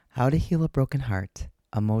How to Heal a Broken Heart,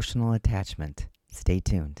 Emotional Attachment. Stay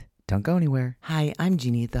tuned. Don't go anywhere. Hi, I'm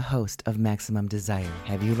Jeannie, the host of Maximum Desire.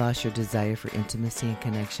 Have you lost your desire for intimacy and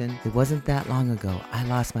connection? It wasn't that long ago I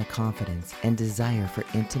lost my confidence and desire for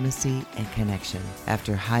intimacy and connection.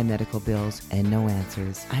 After high medical bills and no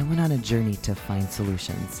answers, I went on a journey to find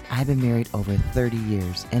solutions. I've been married over 30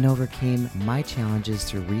 years and overcame my challenges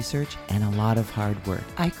through research and a lot of hard work.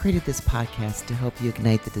 I created this podcast to help you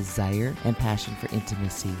ignite the desire and passion for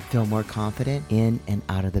intimacy, feel more confident in and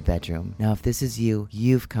out of the bedroom. Now, if this is you,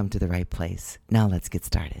 you've come to the right place. Now let's get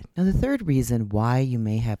started. Now, the third reason why you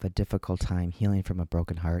may have a difficult time healing from a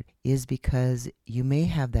broken heart is because you may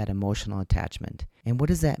have that emotional attachment. And what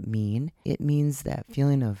does that mean? It means that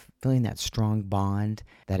feeling that strong bond,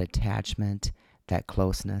 that attachment, that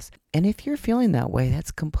closeness. And if you're feeling that way,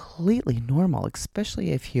 that's completely normal,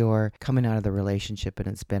 especially if you're coming out of the relationship and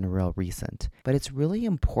it's been real recent. But it's really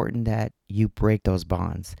important that you break those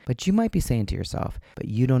bonds. But you might be saying to yourself, but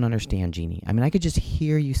you don't understand, Jeannie. I mean, I could just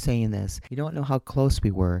hear you saying this. You don't know how close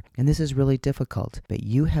we were, and this is really difficult. But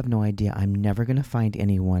you have no idea. I'm never going to find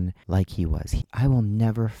anyone like he was. I will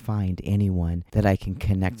never find anyone that I can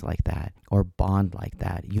connect like that or bond like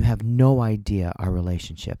that. You have no idea our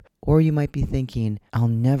relationship. Or you might be thinking, I'll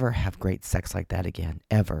never have great sex like that again,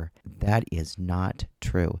 ever. That is not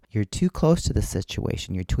true. You're too close to the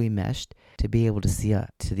situation. You're too enmeshed to be able to see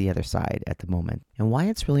to the other side at the moment. And why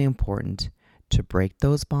it's really important to break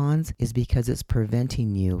those bonds is because it's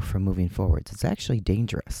preventing you from moving forwards. It's actually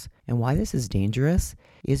dangerous. And why this is dangerous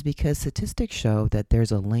is because statistics show that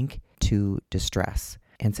there's a link to distress.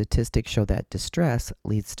 And statistics show that distress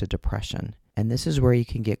leads to depression. And this is where you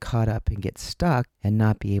can get caught up and get stuck and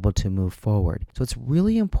not be able to move forward. So it's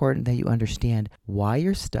really important that you understand why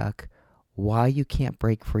you're stuck, why you can't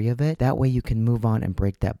break free of it. That way you can move on and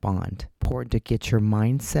break that bond. Important to get your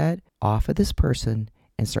mindset off of this person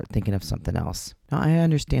and start thinking of something else. Now, I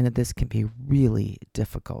understand that this can be really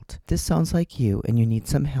difficult. If this sounds like you and you need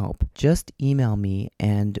some help, just email me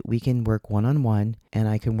and we can work one-on-one and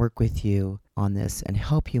I can work with you on this and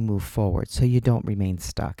help you move forward so you don't remain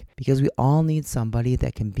stuck. Because we all need somebody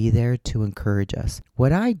that can be there to encourage us.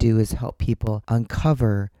 What I do is help people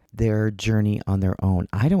uncover their journey on their own.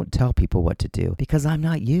 I don't tell people what to do because I'm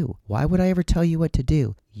not you. Why would I ever tell you what to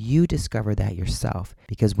do? You discover that yourself,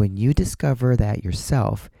 because when you discover that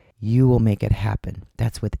yourself, you will make it happen.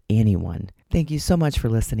 That's with anyone. Thank you so much for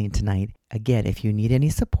listening tonight. Again, if you need any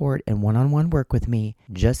support and one-on-one work with me,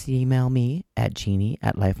 just email me at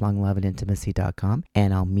jeannie@lifelongloveandintimacy.com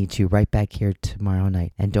and I'll meet you right back here tomorrow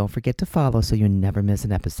night. And don't forget to follow so you never miss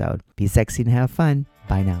an episode. Be sexy and have fun.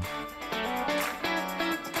 Bye now.